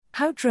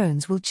How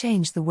drones will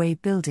change the way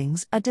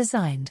buildings are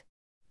designed.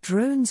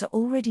 Drones are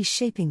already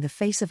shaping the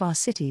face of our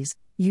cities,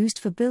 used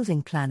for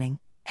building planning,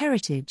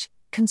 heritage,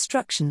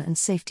 construction and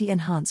safety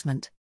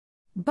enhancement.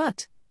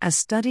 But, as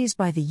studies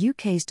by the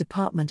UK's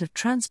Department of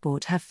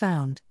Transport have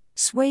found,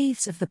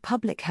 swathes of the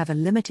public have a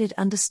limited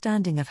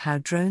understanding of how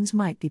drones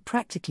might be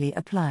practically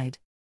applied.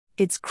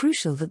 It's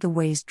crucial that the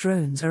ways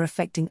drones are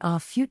affecting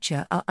our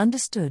future are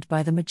understood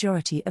by the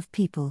majority of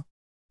people.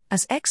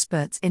 As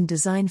experts in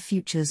design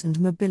futures and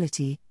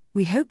mobility,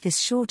 we hope this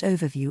short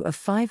overview of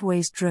 5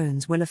 ways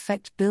drones will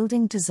affect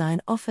building design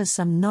offers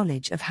some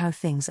knowledge of how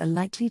things are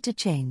likely to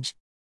change.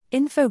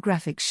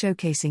 Infographics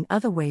showcasing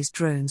other ways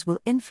drones will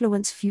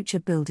influence future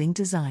building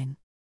design.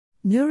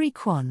 Nuri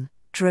Kwan,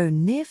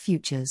 Drone Near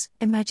Futures,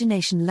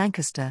 Imagination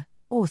Lancaster,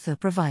 author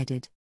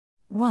provided.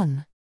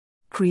 1.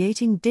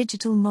 Creating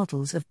digital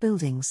models of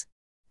buildings.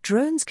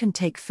 Drones can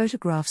take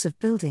photographs of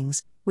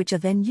buildings, which are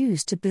then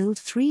used to build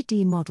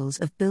 3D models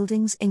of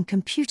buildings in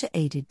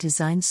computer-aided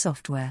design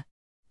software.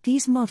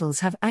 These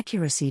models have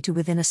accuracy to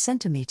within a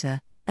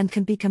centimeter, and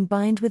can be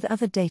combined with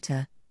other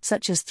data,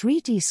 such as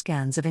 3D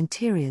scans of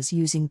interiors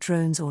using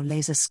drones or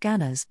laser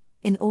scanners,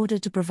 in order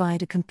to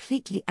provide a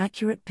completely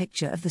accurate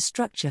picture of the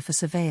structure for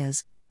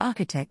surveyors,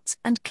 architects,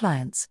 and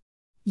clients.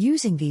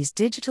 Using these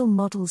digital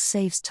models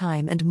saves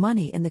time and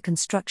money in the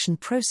construction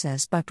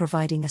process by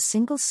providing a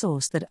single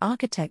source that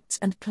architects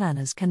and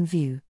planners can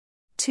view.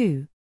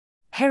 2.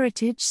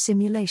 Heritage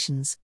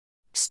simulations.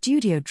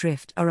 Studio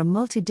Drift are a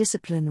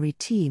multidisciplinary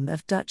team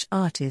of Dutch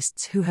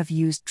artists who have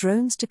used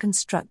drones to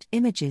construct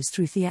images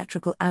through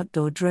theatrical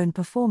outdoor drone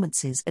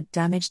performances at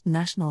damaged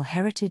national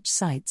heritage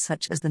sites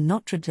such as the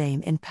Notre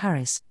Dame in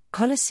Paris,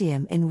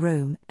 Colosseum in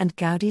Rome, and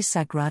Gaudi's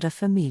Sagrada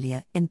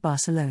Familia in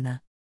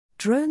Barcelona.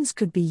 Drones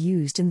could be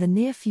used in the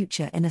near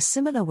future in a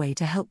similar way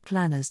to help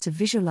planners to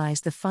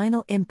visualize the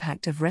final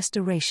impact of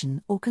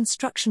restoration or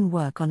construction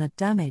work on a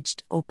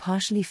damaged or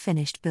partially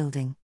finished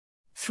building.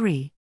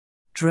 3.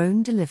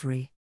 Drone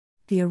delivery.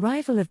 The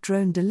arrival of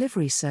drone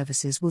delivery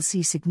services will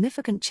see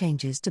significant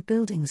changes to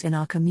buildings in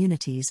our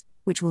communities,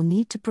 which will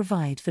need to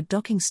provide for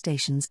docking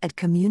stations at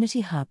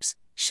community hubs,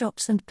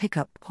 shops and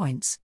pickup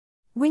points.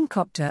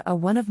 Wingcopter are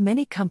one of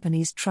many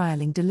companies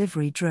trialing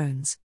delivery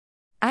drones.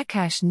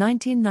 Akash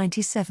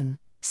 1997,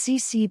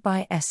 CC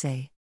by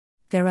SA.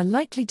 There are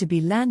likely to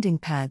be landing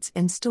pads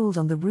installed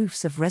on the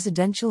roofs of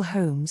residential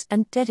homes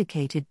and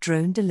dedicated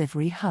drone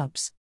delivery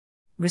hubs.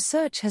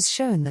 Research has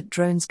shown that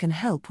drones can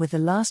help with the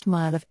last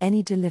mile of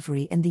any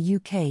delivery in the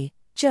UK,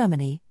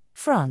 Germany,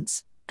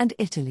 France, and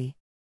Italy.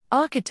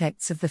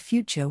 Architects of the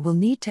future will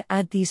need to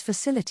add these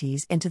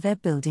facilities into their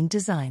building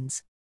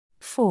designs.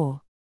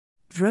 4.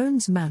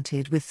 Drones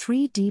mounted with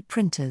 3D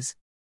printers.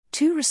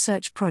 2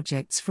 research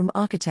projects from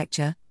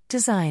architecture,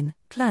 design,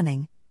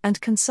 planning,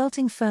 and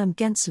consulting firm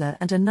Gensler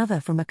and another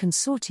from a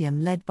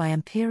consortium led by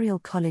Imperial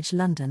College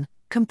London,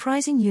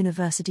 comprising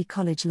University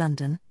College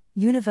London,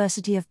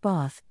 University of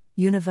Bath,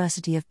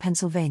 University of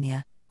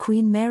Pennsylvania,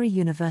 Queen Mary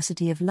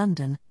University of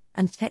London,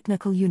 and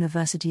Technical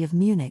University of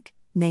Munich,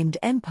 named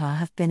EMPAR,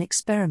 have been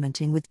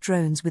experimenting with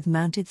drones with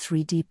mounted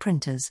 3D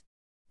printers.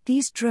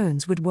 These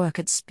drones would work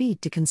at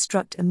speed to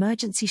construct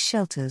emergency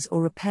shelters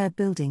or repair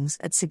buildings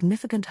at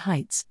significant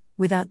heights,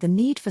 without the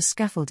need for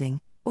scaffolding,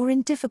 or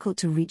in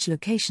difficult-to-reach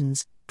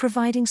locations,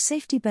 providing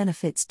safety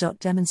benefits.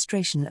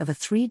 Demonstration of a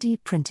 3D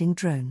printing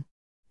drone.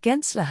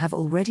 Gensler have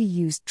already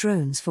used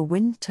drones for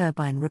wind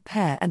turbine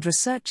repair, and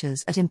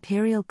researchers at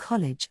Imperial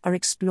College are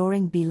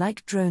exploring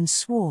bee-like drone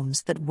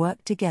swarms that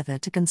work together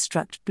to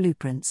construct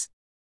blueprints.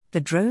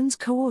 The drones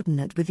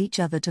coordinate with each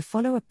other to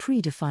follow a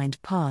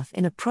predefined path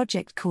in a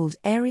project called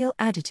Aerial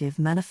Additive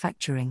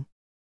Manufacturing.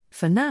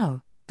 For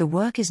now, the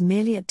work is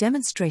merely a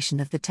demonstration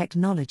of the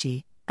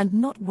technology, and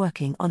not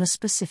working on a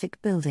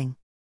specific building.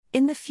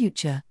 In the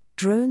future,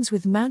 drones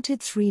with mounted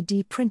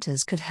 3D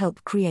printers could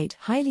help create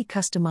highly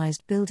customized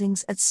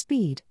buildings at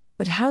speed,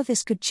 but how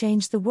this could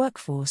change the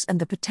workforce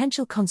and the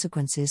potential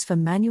consequences for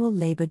manual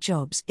labor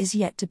jobs is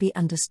yet to be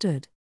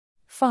understood.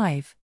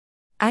 5.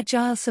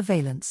 Agile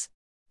surveillance.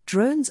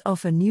 Drones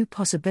offer new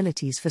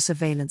possibilities for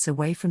surveillance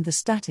away from the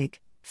static,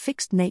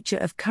 fixed nature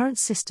of current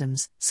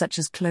systems, such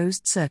as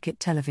closed-circuit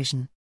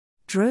television.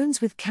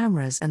 Drones with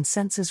cameras and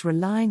sensors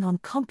relying on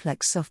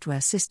complex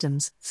software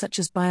systems, such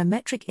as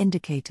biometric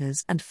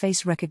indicators and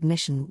face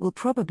recognition, will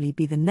probably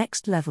be the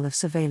next level of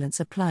surveillance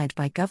applied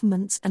by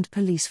governments and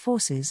police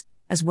forces,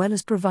 as well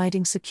as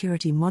providing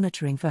security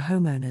monitoring for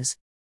homeowners.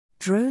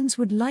 Drones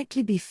would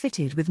likely be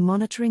fitted with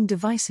monitoring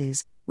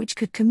devices, which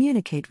could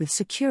communicate with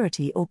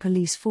security or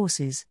police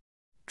forces.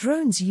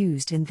 Drones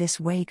used in this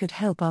way could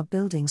help our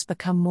buildings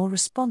become more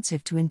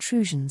responsive to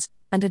intrusions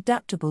and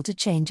adaptable to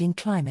changing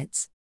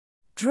climates.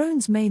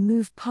 Drones may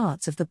move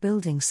parts of the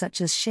building,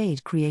 such as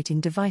shade-creating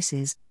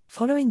devices,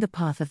 following the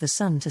path of the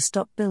sun to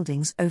stop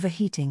buildings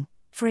overheating,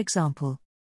 for example.